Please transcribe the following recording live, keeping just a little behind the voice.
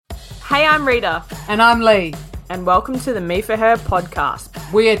Hey, I'm Rita. And I'm Lee. And welcome to the Me For Her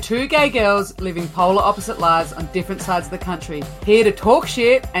podcast. We are two gay girls living polar opposite lives on different sides of the country, here to talk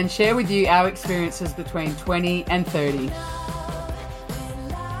shit and share with you our experiences between 20 and 30.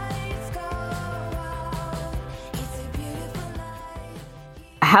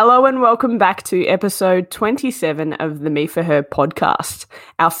 Hello and welcome back to episode 27 of the Me For Her podcast,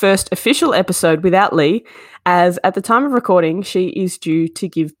 our first official episode without Lee, as at the time of recording, she is due to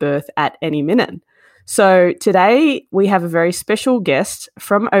give birth at any minute. So today we have a very special guest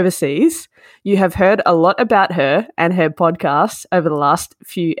from overseas. You have heard a lot about her and her podcast over the last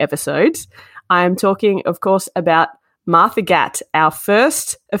few episodes. I am talking, of course, about Martha Gatt, our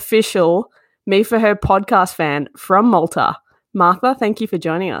first official Me For Her podcast fan from Malta. Martha, thank you for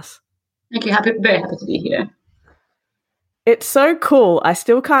joining us. Thank you. Very happy to be here. It's so cool. I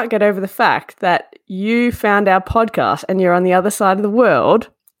still can't get over the fact that you found our podcast and you're on the other side of the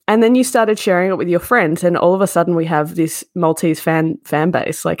world, and then you started sharing it with your friends, and all of a sudden we have this Maltese fan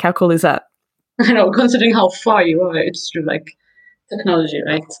base. Like, how cool is that? I know, considering how far you are, it's true, like technology,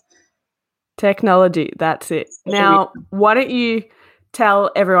 right? Technology, that's it. Now, why don't you tell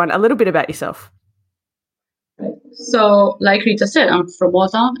everyone a little bit about yourself? Right. So, like Rita said, I'm from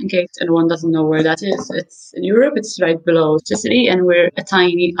Malta, in case anyone doesn't know where that is. It's in Europe, it's right below Sicily, and we're a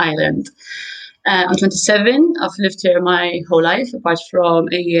tiny island. I'm 27. I've lived here my whole life, apart from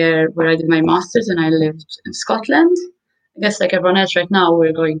a year where I did my master's and I lived in Scotland. I guess like everyone else right now,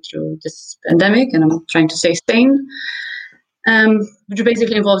 we're going through this pandemic and I'm trying to stay sane, which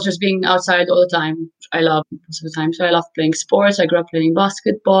basically involves just being outside all the time, which I love most of the time. So I love playing sports. I grew up playing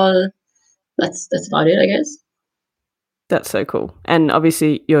basketball. That's about it, I guess. That's so cool. And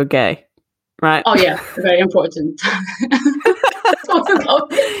obviously you're gay, right? Oh yeah, very important. That's what's about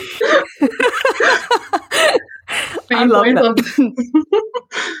it. I love that.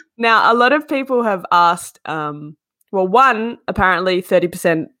 Now, a lot of people have asked, one, apparently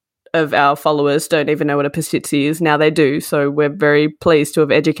 30% of our followers don't even know what a pastizzi is. Now they do, so we're very pleased to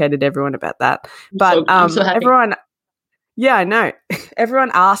have educated everyone about that. But I'm so happy. Yeah, I know.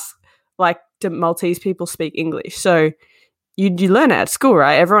 Everyone asks, like, do Maltese people speak English? So you learn it at school,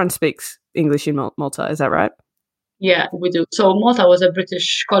 right? Everyone speaks English in Malta, is that right? Yeah, we do. So Malta was a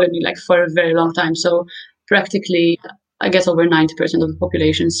British colony, like, for a very long time. So practically, I guess over 90% of the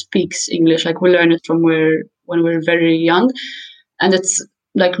population speaks English. Like, we learn it from when we're very young. And it's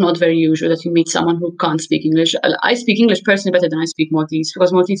like not very usual that you meet someone who can't speak English. I speak English personally better than I speak Maltese,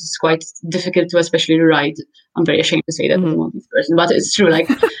 because Maltese is quite difficult to especially write. I'm very ashamed to say that as a Maltese person, but it's true. Like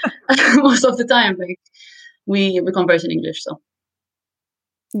most of the time, like we converse in English. So.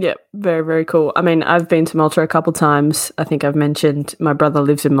 Yeah, very, very cool. I mean, I've been to Malta a couple times. I think I've mentioned my brother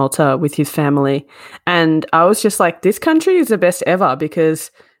lives in Malta with his family. And I was just like, this country is the best ever because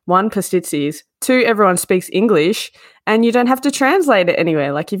one, pastizzis, two, everyone speaks English and you don't have to translate it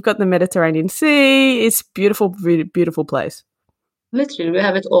anywhere. Like, you've got the Mediterranean Sea. It's beautiful, beautiful place. Literally, we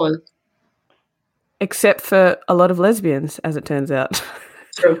have it all. Except for a lot of lesbians, as it turns out.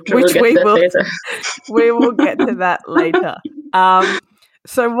 True, Which we will get to that later.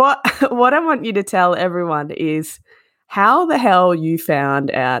 So what I want you to tell everyone is how the hell you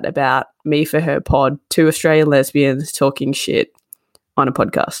found out about Me For Her pod, two Australian lesbians talking shit on a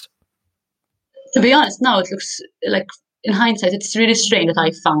podcast. To be honest, now it looks like, in hindsight, it's really strange that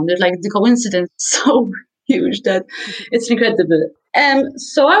I found it. Like, the coincidence is so huge that it's incredible.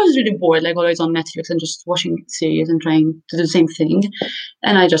 So I was really bored, like always on Netflix and just watching series and trying to do the same thing.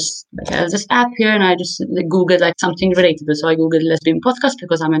 And I just have this app here and I just Googled like something relatable. So I Googled lesbian podcast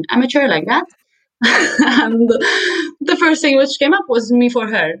because I'm an amateur like that. And the first thing which came up was Me For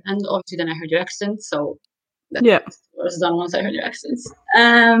Her. And obviously then I heard your accent. So that was done once I heard your accents.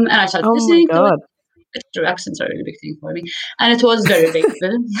 And I started listening to it. Your accents are a really big thing for me. And it was very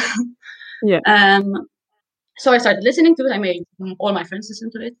relatable. Yeah. So I started listening to it. I made all my friends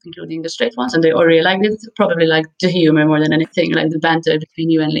listen to it, including the straight ones, and they all really liked it. Probably like the humor more than anything, like the banter between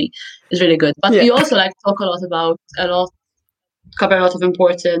you and Lee is really good. But we also like talk cover a lot of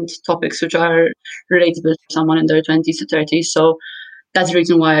important topics which are relatable to someone in their 20s to 30s. So that's the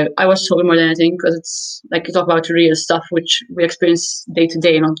reason why I was talking more than anything, because it's like you talk about real stuff which we experience day to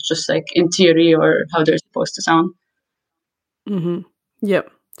day, not just like in theory or how they're supposed to sound. Mm-hmm. Yep.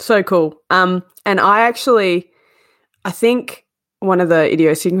 So cool. And I think one of the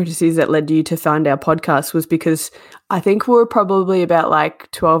idiosyncrasies that led you to find our podcast was because I think we were probably about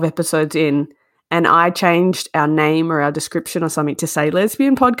like 12 episodes in and I changed our name or our description or something to say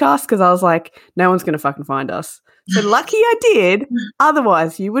lesbian podcast because I was like, no one's going to fucking find us. So lucky I did.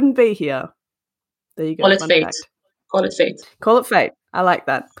 Otherwise, you wouldn't be here. There you go. Well, it's fate. Call it fate. Call it fate. I like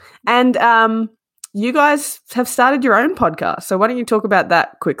that. And you guys have started your own podcast. So why don't you talk about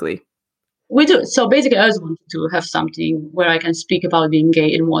that quickly? We do. So basically, I just wanted to have something where I can speak about being gay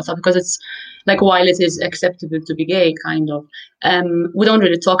in Malta, because it's like, while it is acceptable to be gay, kind of, we don't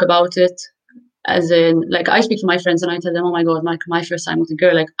really talk about it. As in, like, I speak to my friends and I tell them, oh my God, my first time with a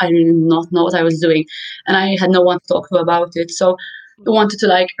girl, like, I really did not know what I was doing. And I had no one to talk to about it. So I wanted to,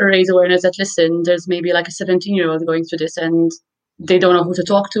 like, raise awareness that, listen, there's maybe like a 17-year-old going through this and they don't know who to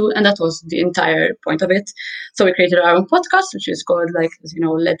talk to. And that was the entire point of it. So we created our own podcast, which is called, like,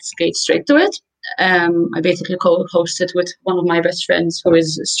 Let's Get Straight to It. I basically co-host it with one of my best friends who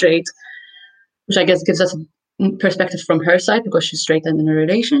is straight, which I guess gives us a perspective from her side because she's straight and in a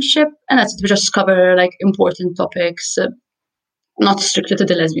relationship. And that's it. We just cover, like, important topics, not strictly to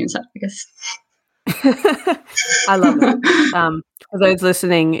the lesbian side, I guess. I love it. For those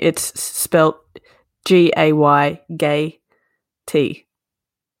listening, it's spelt G-A-Y, gay, T.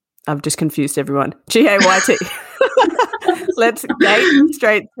 I've just confused everyone. G-A-Y-T. Let's get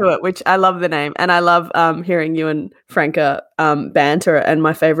straight to it, which I love the name. And I love hearing you and Franca banter. And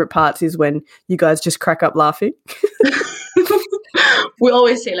my favorite parts is when you guys just crack up laughing. We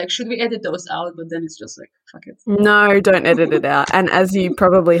always say, like, should we edit those out? But then it's just like, fuck it. No, don't edit it out. And as you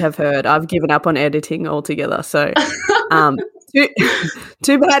probably have heard, I've given up on editing altogether. So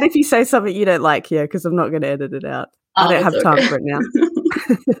too bad if you say something you don't like here, because I'm not going to edit it out. I don't have time for it now.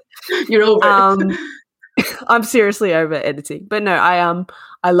 You're over it. I'm seriously over editing. But no,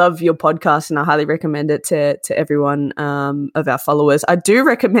 I love your podcast and I highly recommend it to everyone of our followers. I do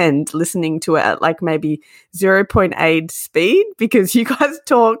recommend listening to it at like maybe 0.8 speed because you guys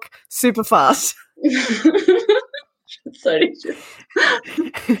talk super fast. Sorry.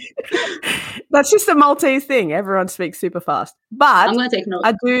 That's just a Maltese thing. Everyone speaks super fast. But I'm going to take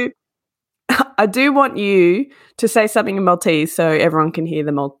notes. I do want you to say something in Maltese so everyone can hear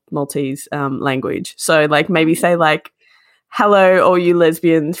the Maltese language. So, like, maybe say, like, hello, all you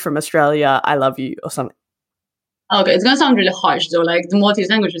lesbians from Australia, I love you, or something. Okay, it's going to sound really harsh, though. Like, the Maltese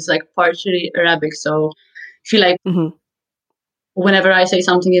language is, like, partially Arabic. So, I feel like whenever I say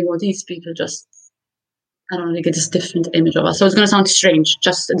something in Maltese, people just, I don't know, they get this different image of us. So, it's going to sound strange.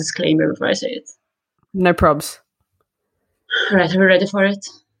 Just a disclaimer before I say it. No probs. All right, are we ready for it?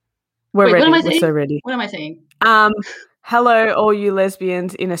 We're ready. We're so ready. What am I saying? Hello, all you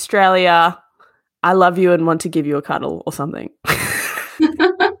lesbians in Australia. I love you and want to give you a cuddle or something.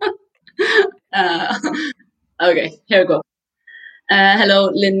 Okay, here we go.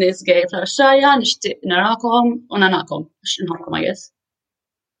 Hello, Linnis gay fl-Australia. Nishtiq narakom u nanakom. Nħobkom, I guess.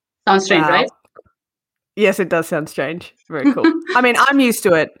 Sounds strange, right? Yes, it does sound strange. Very cool. I mean, I'm used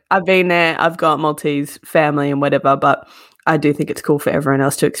to it. I've been there. I've got Maltese family and whatever, but I do think it's cool for everyone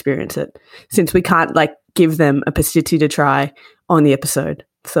else to experience it since we can't, like, give them a pastitsy to try on the episode.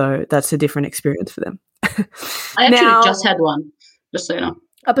 So that's a different experience for them. I actually just had one, just so you know.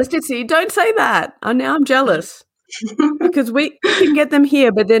 A pastitsy? Don't say that. Now I'm jealous. Because we can get them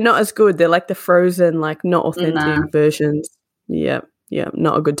here, but they're not as good. They're like the frozen, like, not authentic versions. Yeah,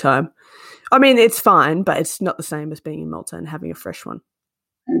 not a good time. I mean, it's fine, but it's not the same as being in Malta and having a fresh one.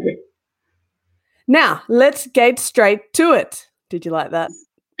 Okay. Now, let's get straight to it. Did you like that?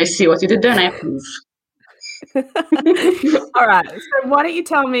 I see what you did there and I approve. All right. So why don't you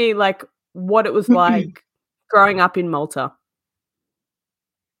tell me, like, what it was like growing up in Malta?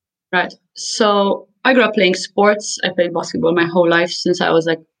 Right. So I grew up playing sports. I played basketball my whole life since I was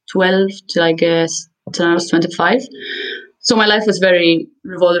like 12 till I was 25. So my life was very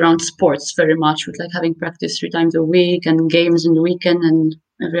revolved around sports very much, with like having practice 3 times a week and games in the weekend and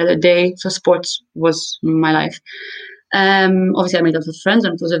every other day. So sports was my life. Obviously I made lots of friends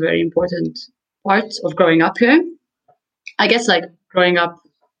and it was a very important part of growing up here. I guess, like, growing up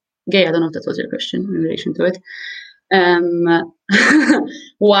gay, I don't know if that was your question in relation to it,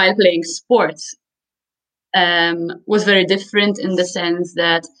 while playing sports was very different in the sense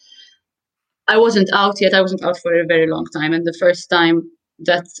that I wasn't out yet. I wasn't out for a very long time. And the first time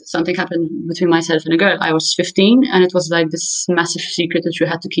that something happened between myself and a girl, I was 15, and it was like this massive secret that you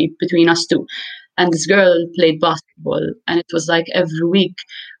had to keep between us two. And this girl played basketball, and it was like every week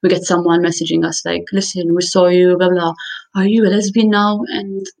we get someone messaging us like, listen, we saw you, blah, blah. Are you a lesbian now?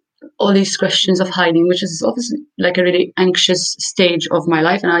 And all these questions of hiding, which is obviously like a really anxious stage of my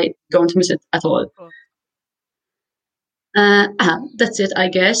life, and I don't miss it at all. That's it, I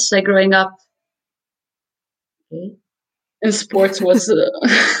guess. Like, growing up in sports was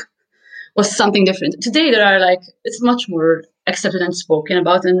something different. Today there are, like, it's much more accepted and spoken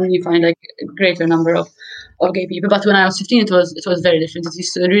about, and you find like a greater number of of gay people. But when I was 15, it was very different. It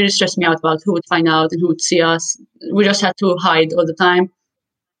used to really stress me out about who would find out and who would see us. We just had to hide all the time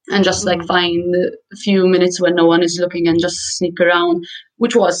and just like find a few minutes when no one is looking and just sneak around,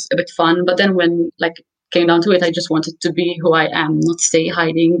 which was a bit fun. But then when like came down to it, I just wanted to be who I am, not stay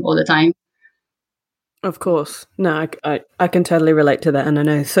hiding all the time. Of course. No, I can totally relate to that. And I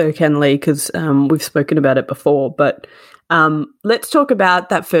know so can Lee, because we've spoken about it before. But let's talk about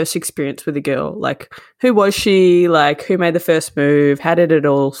that first experience with a girl. Like, who was she? Like, who made the first move? How did it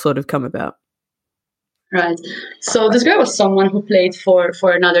all sort of come about? Right. So this girl was someone who played for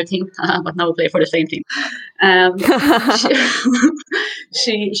another team, but now we play for the same team.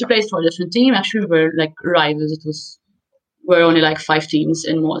 She plays for a different team. Actually, we were like rivals. We're only like 5 teams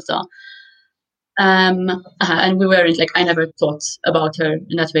in Malta. And we weren't like, I never thought about her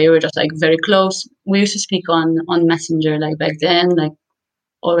in that way. We were just like very close. We used to speak on Messenger like back then, like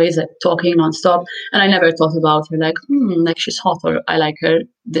always like talking nonstop. And I never thought about her like she's hot or I like her.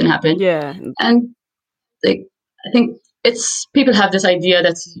 Didn't happen. Yeah. And like I think it's people have this idea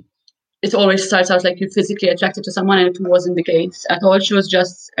that it always starts out like you're physically attracted to someone, and it wasn't the case at all. She was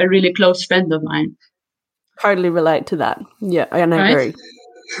just a really close friend of mine. Totally relate to that. Yeah, and I agree.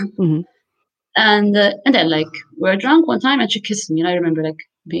 Mm-hmm. And then like we were drunk one time and she kissed me, and I remember like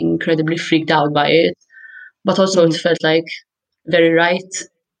being incredibly freaked out by it, but also it felt like very right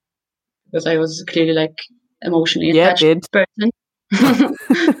because I was clearly like emotionally attached to this person.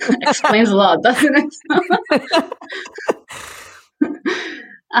 Explains a lot, doesn't it?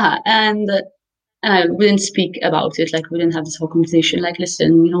 And we didn't speak about it. Like we didn't have this whole conversation. Like,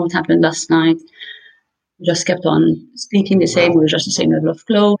 listen, you know what happened last night? We just kept on speaking the same. We were just the same level of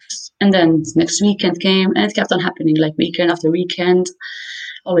close. And then next weekend came, and it kept on happening. Like weekend after weekend,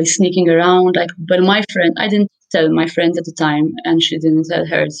 always sneaking around. Like, but my friend, I didn't tell my friend at the time, and she didn't tell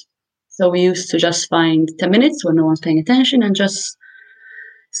hers. So we used to just find 10 minutes when no one's paying attention and just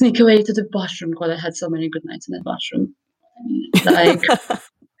sneak away to the bathroom, because I had so many good nights in the bathroom. Like,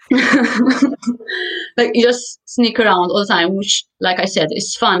 like you just sneak around all the time, which, like I said,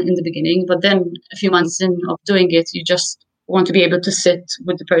 is fun in the beginning. But then a few months in of doing it, you just want to be able to sit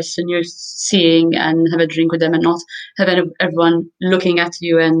with the person you're seeing and have a drink with them, and not have everyone looking at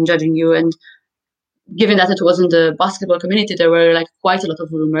you and judging you. And given that it was in the basketball community, there were like quite a lot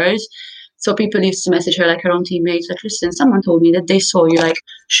of rumors. So people used to message her, like her own teammates, like, listen, someone told me that they saw you, like,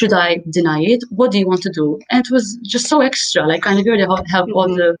 should I deny it? What do you want to do? And it was just so extra. Like, kind of you already have all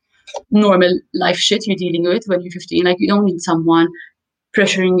the normal life shit you're dealing with when you're 15. Like, you don't need someone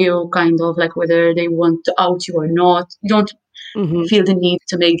pressuring you, kind of, like, whether they want to out you or not. You don't feel the need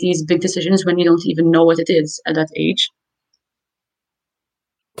to make these big decisions when you don't even know what it is at that age.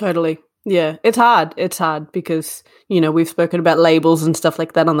 Totally. Yeah, it's hard. It's hard because, you know, we've spoken about labels and stuff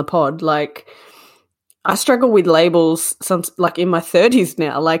like that on the pod. Like, I struggle with labels like in my 30s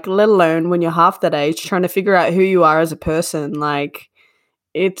now, like, let alone when you're half that age, trying to figure out who you are as a person. Like,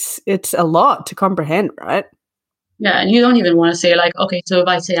 it's a lot to comprehend, right? Yeah, and you don't even want to say, like, okay, so if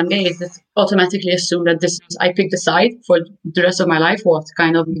I say I'm gay, it's automatically assume that I picked the side for the rest of my life. What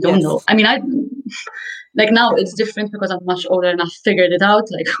kind of, you don't know. I mean, like now it's different because I'm much older and I've figured it out,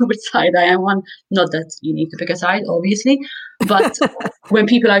 like which side I am on. Not that you need to pick a side, obviously, but when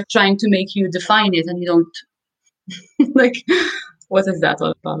people are trying to make you define it and you don't, like, what is that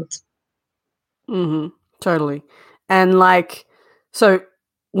all about? Totally. And like, so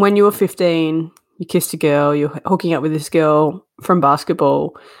when you were 15, you kissed a girl, you're hooking up with this girl from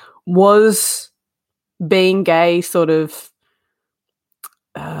basketball. Was being gay sort of,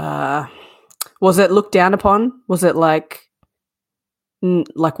 was it looked down upon? Was it like,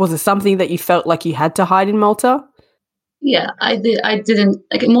 was it something that you felt like you had to hide in Malta? Yeah, I didn't,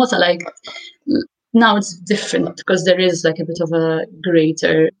 like in Malta, like now it's different because there is like a bit of a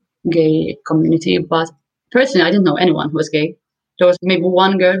greater gay community. But personally, I didn't know anyone who was gay. There was maybe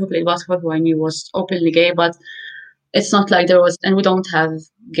one girl who played basketball who I knew was openly gay, but it's not like there was, and we don't have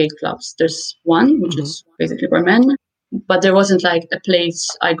gay clubs. There's one, which is basically for men, but there wasn't like a place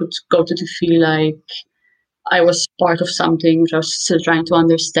I could go to feel like I was part of something which I was still trying to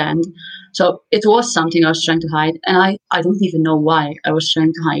understand. So it was something I was trying to hide, and I don't even know why I was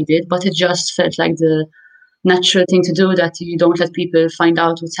trying to hide it, but it just felt like the natural thing to do, that you don't let people find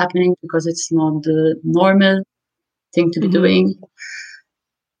out what's happening because it's not the normal thing to be doing.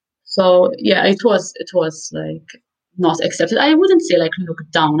 So yeah, it was like not accepted. I wouldn't say like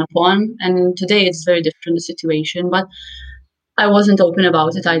looked down upon, and today it's very different, the situation, but I wasn't open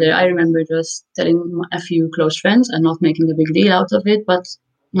about it either. I remember just telling a few close friends and not making a big deal out of it, but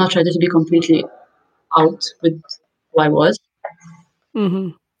not ready to be completely out with who I was.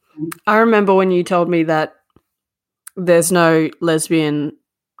 I remember when you told me that there's no lesbian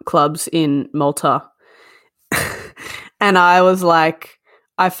clubs in Malta. And I was like,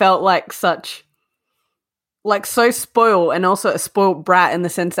 I felt like so spoiled, and also a spoiled brat in the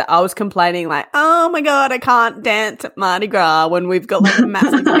sense that I was complaining like, oh my God, I can't dance at Mardi Gras when we've got like a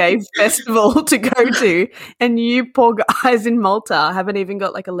massive gay festival to go to. And you poor guys in Malta haven't even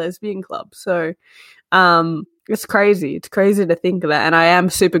got like a lesbian club. So it's crazy. It's crazy to think of that. And I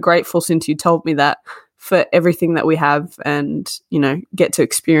am super grateful, since you told me that, for everything that we have and, you know, get to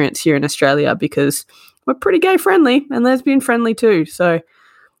experience here in Australia, because we're pretty gay friendly and lesbian friendly too. So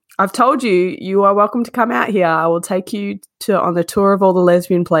I've told you, you are welcome to come out here. I will take you on the tour of all the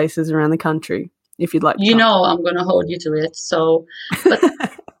lesbian places around the country if you'd like to. You know, I'm going to hold you to it. So, but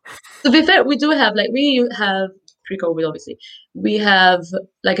to be fair, we have pre-COVID, obviously, we have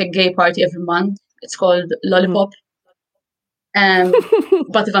like a gay party every month. It's called Lollipop.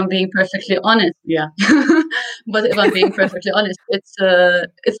 But if I'm being perfectly honest,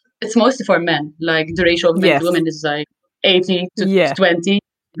 it's mostly for men. Like the ratio of men to women is like 80 to 20.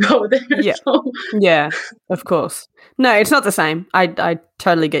 Go there. Yeah. So. Yeah, of course. No, it's not the same. I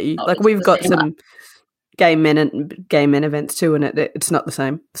totally get you. Like we've got some gay men events too, and it's not the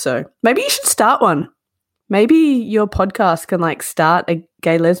same. So maybe you should start one. Maybe your podcast can like start a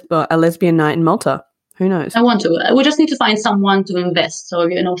lesbian night in Malta. Who knows? I want to. We just need to find someone to invest. So,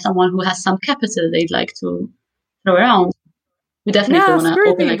 you know, someone who has some capital they'd like to throw around. We definitely want to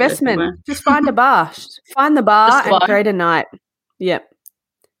open the investment. Just find a bar. Find the bar and create a night. Yep.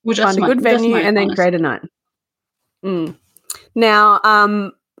 Find a good venue and then create a night.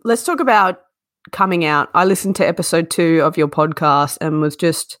 Now, let's talk about coming out. I listened to episode 2 of your podcast and was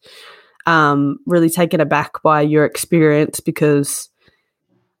just really taken aback by your experience, because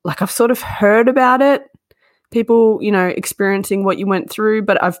like I've sort of heard about it, people, you know, experiencing what you went through,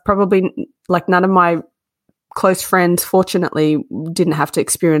 but I've probably, like, none of my close friends, fortunately, didn't have to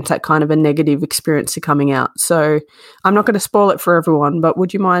experience that kind of a negative experience to coming out. So I'm not going to spoil it for everyone, but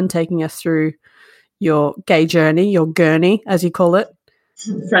would you mind taking us through your gay journey, your gurney, as you call it?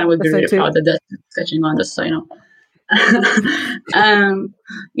 Friend would be really proud that that's sketching on this, so you know.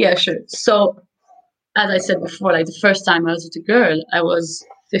 Yeah, sure. So as I said before, like the first time I was with a girl, I was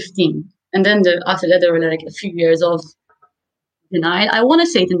 15. And then after that, there were like a few years of denial. I want to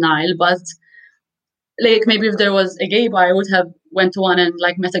say denial, but like maybe if there was a gay bar, I would have went to one and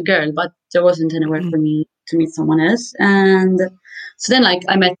like met a girl, but there wasn't anywhere for me to meet someone else. And so then like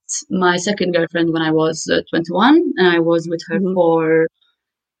I met my second girlfriend when I was 21, and I was with her for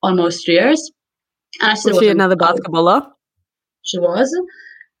almost 3 years. And I still was she another basketballer? She was.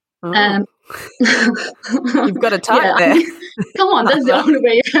 Oh. You've got a type there. Come on, that's the only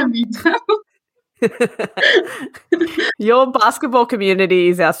way you can meet them. Your basketball community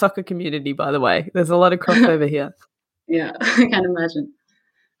is our soccer community, by the way. There's a lot of crossover here. Yeah, I can imagine.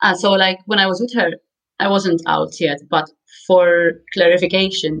 So like when I was with her, I wasn't out yet, but for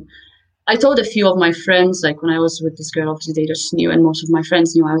clarification, I told a few of my friends, like when I was with this girl, obviously they just knew, and most of my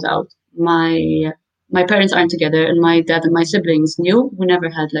friends knew I was out. My parents aren't together, and my dad and my siblings knew. We never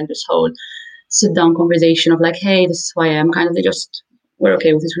had like this whole sit-down conversation of like, hey, this is who I am. Kind of, they just were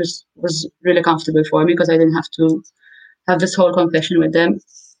okay with it. It was really comfortable for me because I didn't have to have this whole confession with them.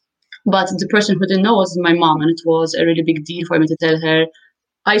 But the person who didn't know was my mom, and it was a really big deal for me to tell her.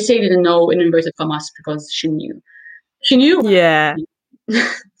 I say didn't know in inverted commas because she knew. She knew. Yeah.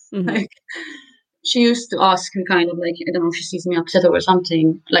 Like, she used to ask me kind of like, I don't know if she sees me upset over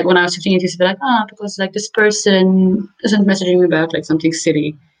something. Like when I was 15, she used to be like, because like this person isn't messaging me about like something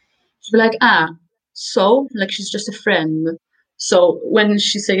silly. She'd be like, so like she's just a friend. So when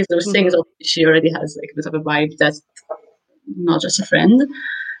she says those things, she already has like a bit of a vibe that's not just a friend.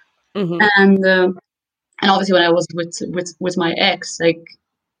 And obviously when I was with my ex, like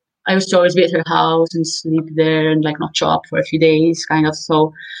I used to always be at her house and sleep there and like not show up for a few days, kind of.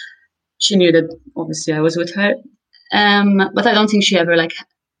 So she knew that obviously I was with her. But I don't think she ever like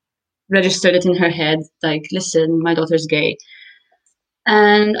registered it in her head, like, listen, my daughter's gay.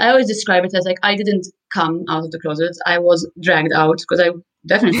 And I always describe it as like, I didn't come out of the closet. I was dragged out because I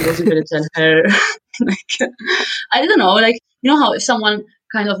definitely wasn't going to tell her. Like, I don't know, like, you know how if someone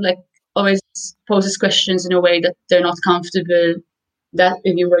kind of like always poses questions in a way that they're not comfortable, that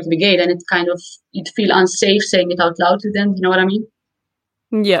if you were to be gay, then it kind of, you'd feel unsafe saying it out loud to them. You know what I mean?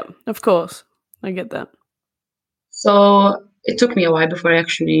 Yeah, of course. I get that. So it took me a while before I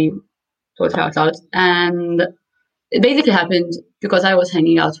actually told her out loud. And it basically happened because I was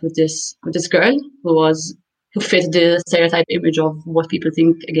hanging out with this girl who fit the stereotype image of what people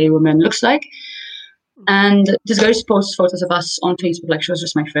think a gay woman looks like. And this girl posted photos of us on Facebook, like she was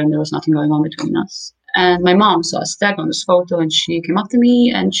just my friend. There was nothing going on between us. And my mom saw us tag on this photo, and she came up to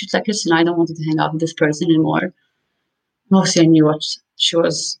me and she's like, "Listen, I don't want you to hang out with this person anymore." Mostly I knew what she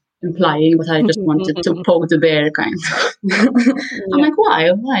was implying, but I just wanted to poke the bear, kind of. I'm like, why?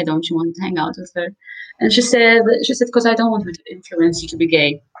 Why don't you want to hang out with her? And she said, because I don't want her to influence you to be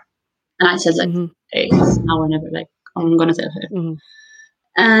gay. And I said, like, hey, now or never, like, I'm going to tell her.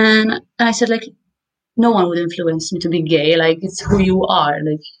 And I said, like, no one would influence me to be gay. Like, it's who you are.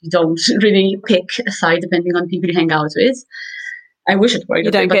 Like, you don't really pick a side depending on people you hang out with. I wish it worked.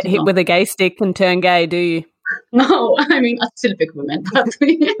 You don't get hit with a gay stick and turn gay, do you? No, I mean, I still pick women, but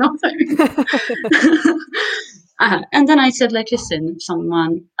you know what I mean? And then I said, like, listen,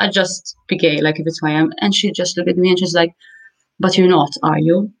 I just be gay, like, if it's who I am. And she just looked at me and she's like, but you're not, are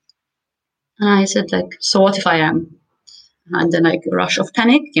you? And I said, like, so what if I am? And then, like, a rush of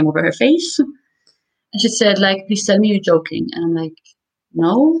panic came over her face. And she said, like, please tell me you're joking. And I'm like,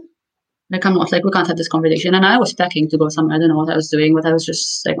 no. Like, I'm not, like, we can't have this conversation. And I was packing to go somewhere. I don't know what I was doing, but I was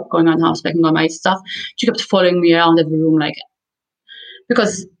just, like, going around the house, packing all my stuff. She kept following me around every room, like,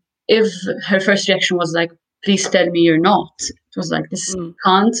 because if her first reaction was, like, please tell me you're not, it was like, this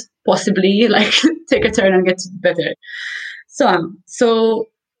can't possibly, like, take a turn and get better. So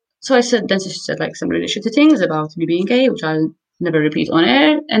I said, then she said, like, some really shitty things about me being gay, which I'll never repeat on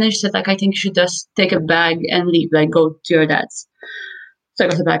air. And then she said, like, I think you should just take a bag and leave, like, go to your dad's. So I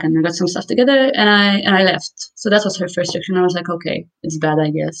got her back and I got some stuff together and I left. So that was her first reaction. I was like, okay, it's bad, I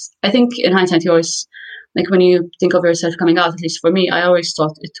guess. I think in hindsight, you always, like, when you think of yourself coming out, at least for me, I always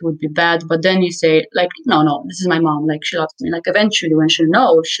thought it would be bad. But then you say, like, no, this is my mom. Like, she loves me. Like, eventually when she'll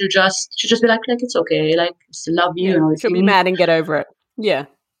know, she'll just be like, it's okay. Like, I still love you. Yeah, she'll be mad and get over it. Yeah.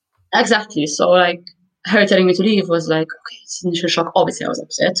 Exactly. So, like, her telling me to leave was like, okay, it's initial shock. Obviously, I was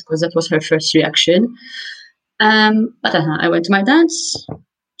upset because that was her first reaction. But I went to my dad's.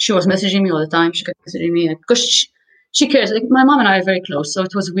 She was messaging me all the time. She kept messaging me because she cares. Like, my mom and I are very close, so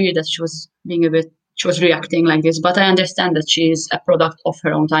it was weird that she was reacting like this. But I understand that she is a product of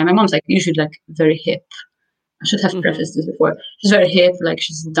her own time. My mom's, like, usually, like, very hip. I should have prefaced this before. She's very hip, like,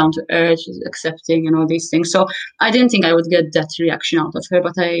 she's down to earth, she's accepting and all these things. So I didn't think I would get that reaction out of her,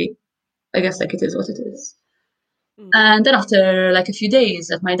 but I guess, like, it is what it is. And then after, like, a few days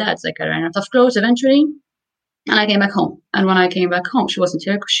at my dad's, like, I ran out of clothes eventually. And I came back home. And when I came back home, she wasn't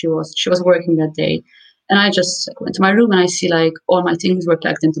here because she was working that day. And I just, like, went to my room and I see, like, all my things were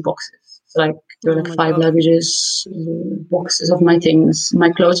packed into boxes. So, like, there were, like, 5 luggages, boxes of my things,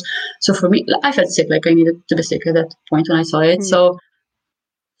 my clothes. So for me, I felt sick. Like, I needed to be sick at that point when I saw it. So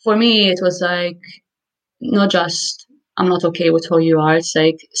for me, it was like, not just, I'm not okay with who you are. It's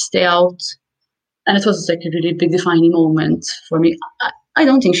like, stay out. And it was, like, a really big defining moment for me. I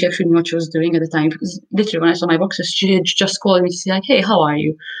don't think she actually knew what she was doing at the time, because literally when I saw my boxes, she had just called me to say, like, hey, how are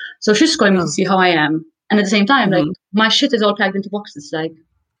you? So she's calling me to see how I am. And at the same time, like, my shit is all packed into boxes. Like,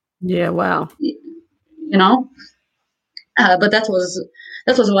 yeah, wow. You know? But that was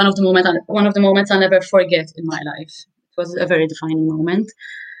one of the moments I'll never forget in my life. It was a very defining moment.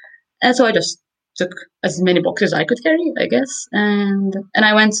 And so I just took as many boxes I could carry, I guess. And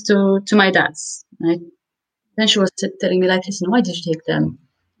I went to my dad's, right? Then she was telling me, like, listen, why did you take them?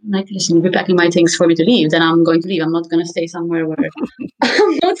 I'm like, listen, you'll be packing my things for me to leave, then I'm going to leave. I'm not going to stay somewhere where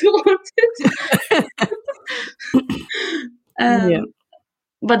I'm not wanted.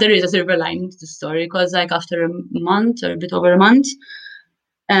 But there is a silver lining to the story, because, like, after a month or a bit over a month,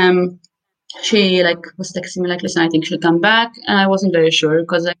 she, like, was texting me, like, listen, I think she'll come back. And I wasn't very sure,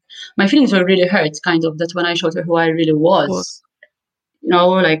 because, like, my feelings were really hurt, kind of, that when I showed her who I really was, you know,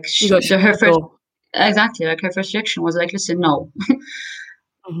 like, her first... Exactly, like, her first reaction was like, listen, no.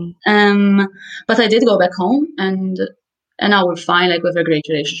 But I did go back home, and now we're fine, like, we have a great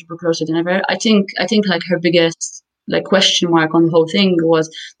relationship, we're closer than ever. I think like, her biggest, like, question mark on the whole thing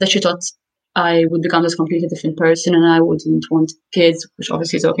was that she thought I would become this completely different person and I wouldn't want kids, which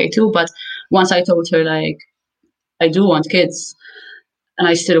obviously is okay too. But once I told her, like, I do want kids and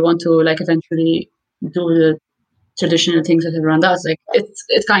I still want to, like, eventually do the traditional things that everyone does, like,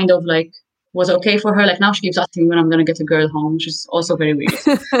 it's kind of, like, was okay for her. Like, now she keeps asking me when I'm going to get a girl home, which is also very weird.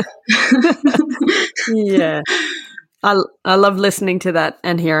 Yeah. I love listening to that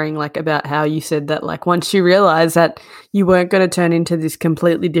and hearing, like, about how you said that, like, once you realized that you weren't going to turn into this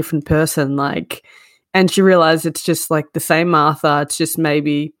completely different person, like, and she realized it's just, like, the same Martha, it's just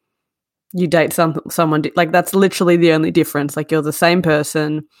maybe you date someone, like, that's literally the only difference. Like, you're the same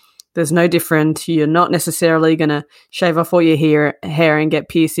person. There's no difference. You're not necessarily going to shave off all your hair and get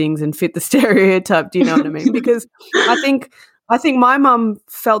piercings and fit the stereotype. Do you know what I mean? Because I think I think my mum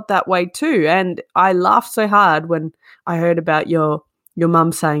felt that way too, and I laughed so hard when I heard about your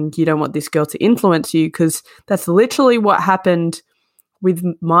mum saying you don't want this girl to influence you, because that's literally what happened with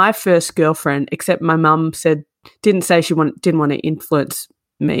my first girlfriend, except my mum didn't say she didn't want to influence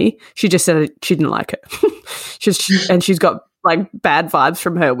me. She just said she didn't like her. And she's got like bad vibes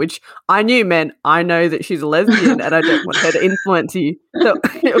from her, which I knew meant I know that she's a lesbian and I don't want her to influence you. So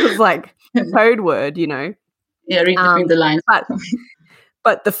it was like code word, you know. Yeah, read between the lines.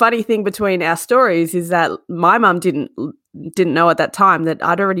 But the funny thing between our stories is that my mum didn't know at that time that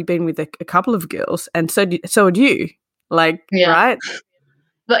I'd already been with a couple of girls, and so had you. Like, right?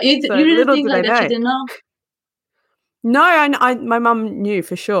 But you really think like that she didn't know? No, my mum knew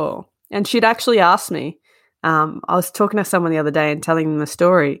for sure. And she'd actually asked me. I was talking to someone the other day and telling them the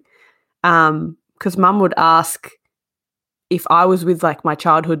story, because mum would ask if I was with like my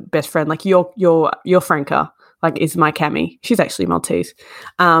childhood best friend, like your Franca, like is my Cami. She's actually Maltese.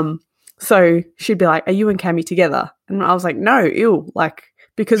 So she'd be like, "Are you and Cami together?" And I was like, "No, ew," like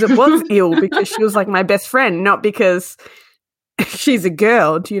because it was ill because she was like my best friend, not because she's a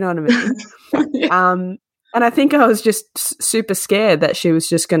girl. Do you know what I mean? And I think I was just super scared that she was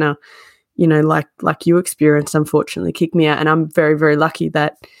just gonna, you know, like you experienced, unfortunately, kick me out. And I'm very, very lucky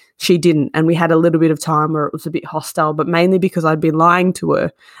that she didn't. And we had a little bit of time where it was a bit hostile, but mainly because I'd been lying to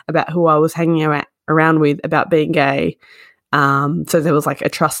her about who I was hanging around with, about being gay. So there was like a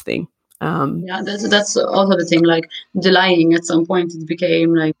trust thing. Yeah, that's also the thing. Like the lying, at some point, it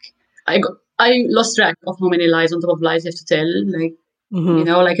became like I lost track of how many lies on top of lies you have to tell. Like. Mm-hmm. You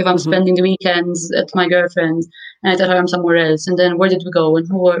know, like if I'm spending the weekends at my girlfriend's and I tell her I'm somewhere else, and then where did we go and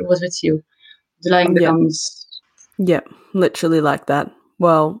who was with you? The lying becomes... Yeah, literally like that.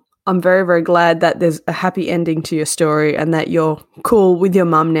 Well, I'm very, very glad that there's a happy ending to your story and that you're cool with your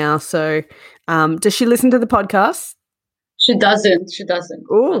mum now. So does she listen to the podcast? She doesn't.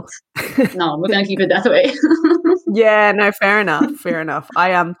 Ooh. No, we're going to keep it that way. Yeah, no, fair enough.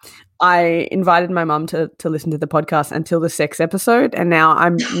 I invited my mum to listen to the podcast until the sex episode, and now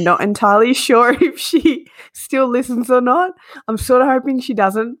I'm not entirely sure if she still listens or not. I'm sort of hoping she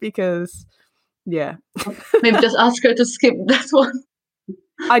doesn't because, yeah. Maybe just ask her to skip that one.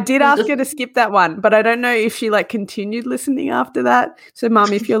 I did ask her to skip that one, but I don't know if she like continued listening after that. So,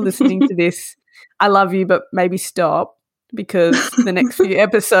 Mum, if you're listening to this, I love you, but maybe stop because the next few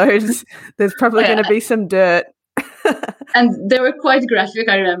episodes, there's probably going to be some dirt. And they were quite graphic,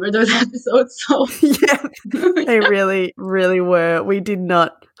 I remember those episodes. So yeah, they really, really were. We did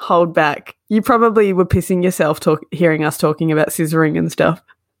not hold back. You probably were pissing yourself hearing us talking about scissoring and stuff.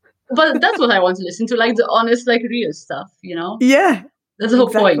 But that's what I want to listen to, like the honest, like real stuff, you know? Yeah. That's the whole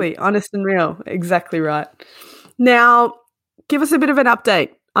point. Honest and real. Exactly right. Now, give us a bit of an update.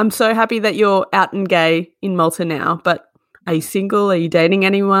 I'm so happy that you're out and gay in Malta now, but are you single? Are you dating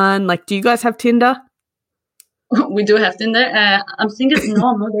anyone? Like, do you guys have Tinder? We do have Tinder. I'm single.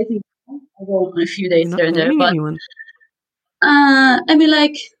 No, I'm not dating. I go on a few dates here and there. But anyone. I mean,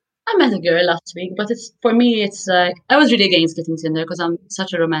 like, I met a girl last week, but for me, it's like I was really against getting Tinder because I'm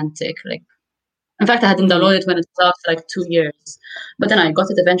such a romantic. Like, in fact, I hadn't downloaded it when it was out for like 2 years, but then I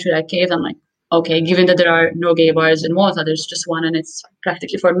got it eventually. I caved. I'm like, okay, given that there are no gay bars in Malta, there's just one, and it's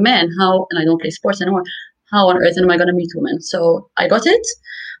practically for men. And I don't play sports anymore. How on earth am I going to meet women? So I got it.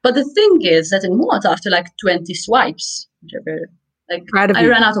 But the thing is that in Malta, after like 20 swipes, whichever, like I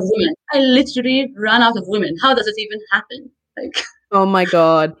ran out of women. I literally ran out of women. How does it even happen? Like, oh my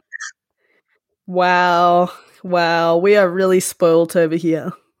God. Wow. We are really spoiled over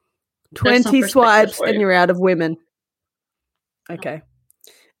here. 20 swipes and you're out of women. Okay.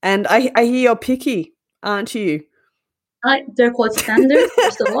 And I hear you're picky, aren't you? They're called standards,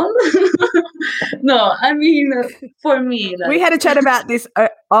 first of all. No, I mean, for me. Like... We had a chat about this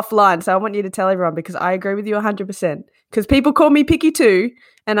offline, so I want you to tell everyone because I agree with you 100%. Because people call me picky too,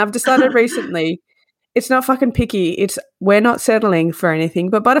 and I've decided recently it's not fucking picky. It's we're not settling for anything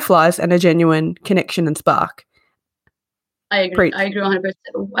but butterflies and a genuine connection and spark. I agree. I agree 100%.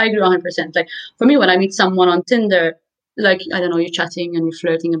 I agree 100%. Like, for me, when I meet someone on Tinder, like, I don't know, you're chatting and you're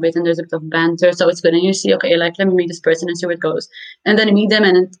flirting a bit and there's a bit of banter, so it's good. And you see, okay, like, let me meet this person and see where it goes. And then you meet them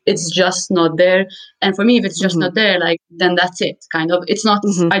and it's just not there. And for me, if it's just not there, like, then that's it, kind of. It's not,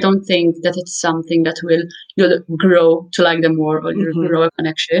 I don't think that it's something that you'll grow to like them more or you'll grow a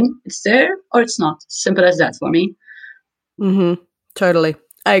connection. It's there or it's not. Simple as that for me. Totally.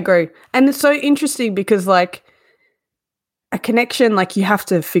 I agree. And it's so interesting because, like, a connection, like you have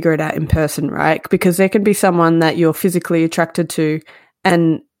to figure it out in person, right? Because there can be someone that you're physically attracted to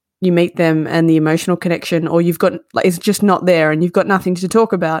and you meet them and the emotional connection, or you've got like it's just not there and you've got nothing to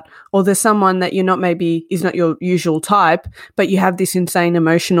talk about, or there's someone that you're not maybe is not your usual type, but you have this insane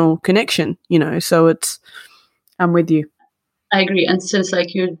emotional connection, you know. So I'm with you. I agree. And since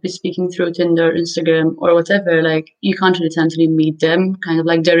like you'd be speaking through Tinder, Instagram, or whatever, like you can't really tend to meet them, kind of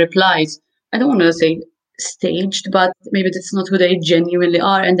like their replies. I don't want to say staged, but maybe that's not who they genuinely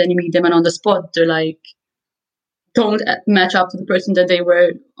are. And then you meet them and on the spot, they're like, don't match up to the person that they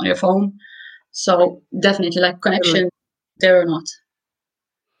were on your phone. So definitely like connection there or not.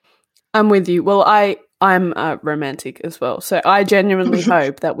 I'm with you. Well, I'm romantic as well. So I genuinely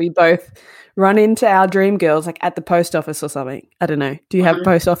hope that we both run into our dream girls like at the post office or something. I don't know. Do you have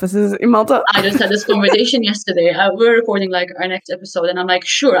post offices in Malta? I just had this conversation yesterday. We were recording like our next episode and I'm like,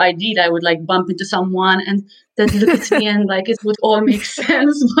 sure, I would like bump into someone and they'd look at me and like it would all make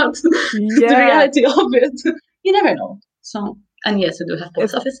sense. But the reality of it, you never know. So, and yes, we do have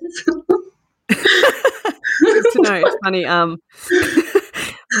post offices. Good to know. It's funny.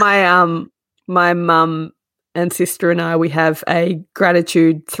 My mum and sister and I, we have a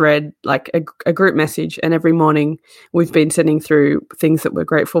gratitude thread, like a group message, and every morning we've been sending through things that we're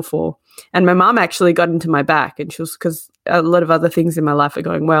grateful for. And my mum actually got into my back, and she was, because a lot of other things in my life are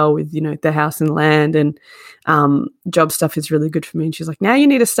going well with, you know, the house and land, and job stuff is really good for me. And she's like, now you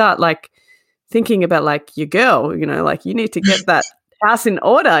need to start like thinking about like your girl, you know, like you need to get that house in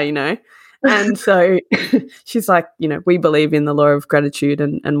order, you know. And so she's like, you know, we believe in the law of gratitude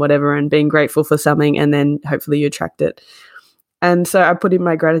and whatever, and being grateful for something, and then hopefully you attract it. And so I put in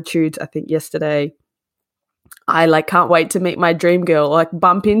my gratitude, I think yesterday, I like can't wait to meet my dream girl, like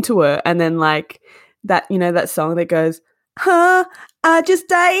bump into her. And then like that, you know, that song that goes, I just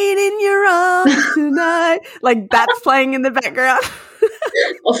died in your arms tonight. Like that's playing in the background.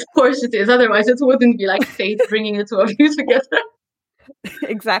 Of course it is. Otherwise it wouldn't be like fate bringing the two of you together.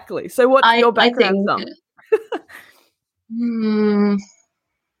 Exactly. So what's your background song?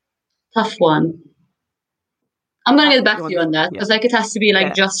 Tough one. I'm going to get back to you on that because like it has to be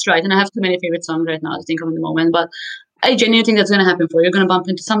like just right. And I have too many favorite songs right now to think of in the moment. But I genuinely think that's going to happen for you. You're going to bump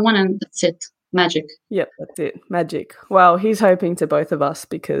into someone and that's it. Magic. Yep, that's it. Magic. Well, he's hoping to both of us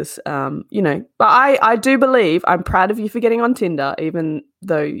because, you know, but I do believe I'm proud of you for getting on Tinder, even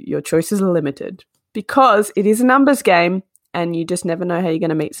though your choices are limited, because it is a numbers game. And you just never know how you're going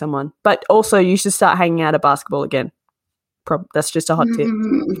to meet someone. But also, you should start hanging out at basketball again. That's just a hot tip.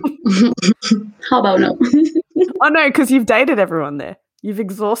 How about no? Oh, no, because you've dated everyone there. You've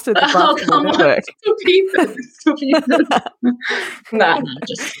exhausted the basketball network. Nah,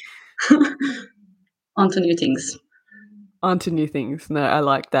 just on to new things. On to new things. No, I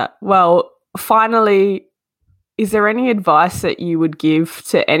like that. Well, finally, is there any advice that you would give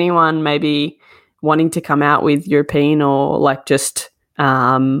to anyone maybe wanting to come out with European or like just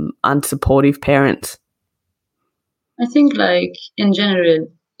unsupportive parents? I think like in general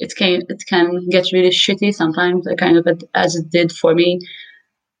it can get really shitty sometimes, like kind of as it did for me.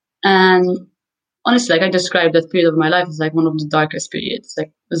 And honestly, like I described that period of my life as like one of the darkest periods. Like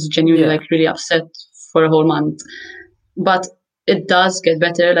I was genuinely like really upset for a whole month. But it does get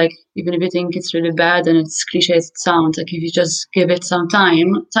better. Like even if you think it's really bad and it's cliche as it sounds, like if you just give it some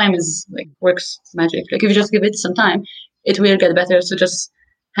time is like works magic. Like if you just give it some time, it will get better. So just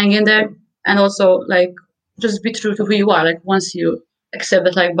hang in there and also like just be true to who you are. Like once you accept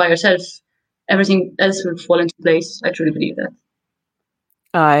that like by yourself, everything else will fall into place. I truly believe that.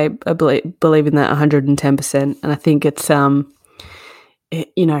 I believe in that 110%. And I think it's,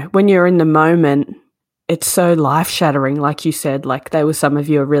 you know, when you're in the moment, it's so life-shattering, like you said, like they were some of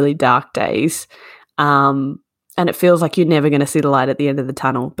your really dark days. And it feels like you're never going to see the light at the end of the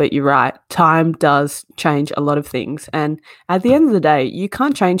tunnel. But you're right, time does change a lot of things. And at the end of the day, you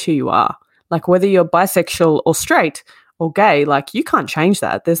can't change who you are. Like whether you're bisexual or straight or gay, like you can't change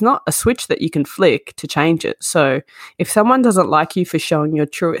that. There's not a switch that you can flick to change it. So if someone doesn't like you for showing your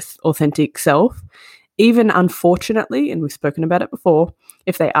truest, authentic self, even unfortunately, and we've spoken about it before,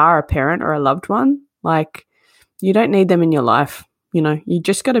 if they are a parent or a loved one, like, you don't need them in your life. You know, you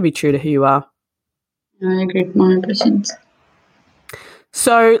just got to be true to who you are. I agree 100%.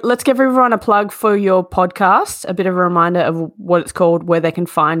 So let's give everyone a plug for your podcast, a bit of a reminder of what it's called, where they can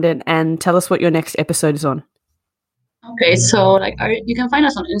find it, and tell us what your next episode is on. Okay, so like you can find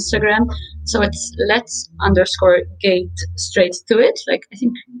us on Instagram. So it's let's_gate straight to it. Like I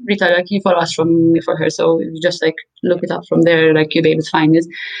think Rita, like you follow us from me for her, so you just like look it up from there. Like you'll be able to find it.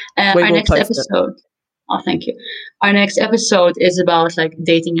 Our next episode. Oh, thank you. Our next episode is about like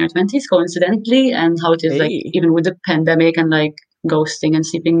dating in your 20s, coincidentally, and how it is like even with the pandemic and like ghosting and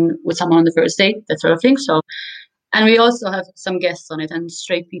sleeping with someone on the first date, that sort of thing. So And we also have some guests on it and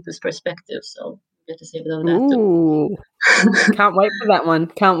straight people's perspective. So we get to see a bit of that too. Can't wait for that one.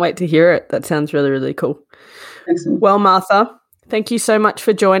 Can't wait to hear it. That sounds really, really cool. Excellent. Well, Martha, thank you so much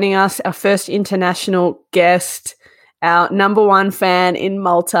for joining us. Our first international guest, our number one fan in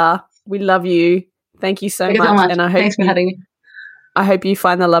Malta. We love you. Thank you so much. And I hope Thanks for having me. I hope you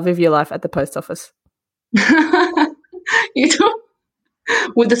find the love of your life at the post office. You too.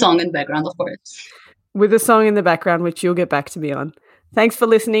 With the song in the background, of course. With a song in the background, which you'll get back to me on. Thanks for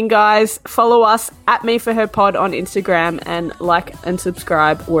listening, guys. Follow us at Me4Her on Instagram and like and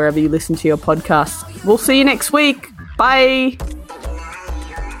subscribe wherever you listen to your podcasts. We'll see you next week. Bye.